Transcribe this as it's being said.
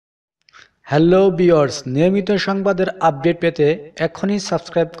Hello viewers, নিয়মিত সংবাদের update পেতে এখনই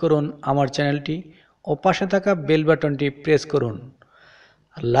সাবস্ক্রাইব করুন আমার চ্যানেলটি ও পাশে থাকা বেল বাটনটি প্রেস করুন।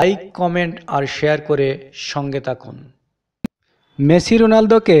 লাইক, কমেন্ট আর শেয়ার করে সঙ্গে থাকুন। মেসি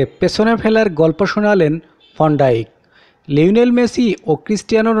রোনালদোকে পেছনে ফেলার গল্প শোনালেন ফন ডাইক। লিওনেল মেসি ও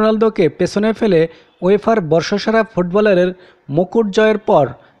ক্রিস্টিয়ানো রোনালদোকে পেছনে ফেলে উয়েফার বর্ষসেরা ফুটবলারের মুকুট জয়ের পর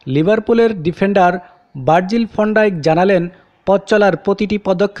লিভারপুলের ডিফেন্ডার ভার্জিল ফন ডাইক জানালেন, পথ চলার প্রতিটি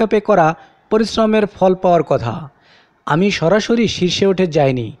পদক্ষেপে করা পরিশ্রমের ফল পাওয়ার কথা। আমি সরাসরি শীর্ষে উঠে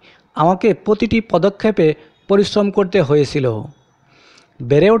যাইনি, আমাকে প্রতিটি পদক্ষেপে পরিশ্রম করতে হয়েছিল।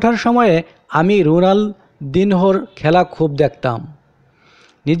 বেড়ে ওঠার সময়ে আমি রোনালদিনহোর খেলা খুব দেখতাম।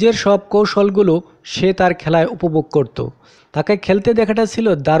 নিজের সব কৌশলগুলো সে তার খেলায় উপভোগ করত। তাকে খেলতে দেখাটা ছিল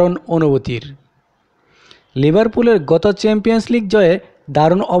দারুণ অনুভূতির। লিভারপুলের গত চ্যাম্পিয়ন্স লিগ জয়ে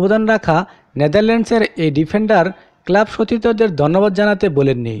দারুণ অবদান রাখা নেদারল্যান্ডসের এই ডিফেন্ডার ক্লাব সতীর্থদের ধন্যবাদ জানাতে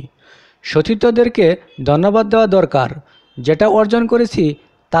বলেননি। সতীর্থদেরকে ধন্যবাদ দেওয়া দরকার। যেটা অর্জন করেছি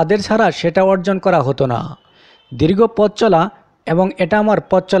তাদের ছাড়া সেটা অর্জন করা হতো না। দীর্ঘ পথ চলা এবং এটা আমার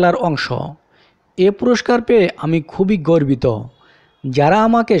পথ চলার অংশ। এ পুরস্কার পেয়ে আমি খুবই গর্বিত। যারা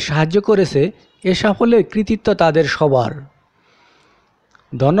আমাকে সাহায্য করেছে, এ সাফল্যের কৃতিত্ব তাদের সবার।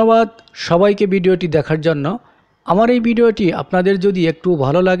 ধন্যবাদ সবাইকে ভিডিওটি দেখার জন্য। আমার এই ভিডিওটি আপনাদের যদি একটু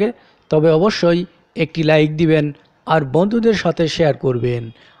ভালো লাগে তবে অবশ্যই একটি লাইক দিবেন আর বন্ধুদের সাথে শেয়ার করবেন।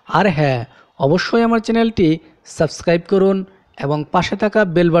 আর হ্যাঁ, অবশ্যই আমার চ্যানেলটি সাবস্ক্রাইব করুন এবং পাশে থাকা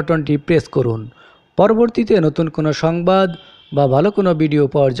বেল বাটনটি প্রেস করুন পরবর্তীতে নতুন কোনো সংবাদ বা ভালো কোনো ভিডিও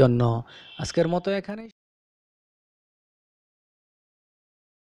পাওয়ার জন্য। আজকের মতো এখানেই।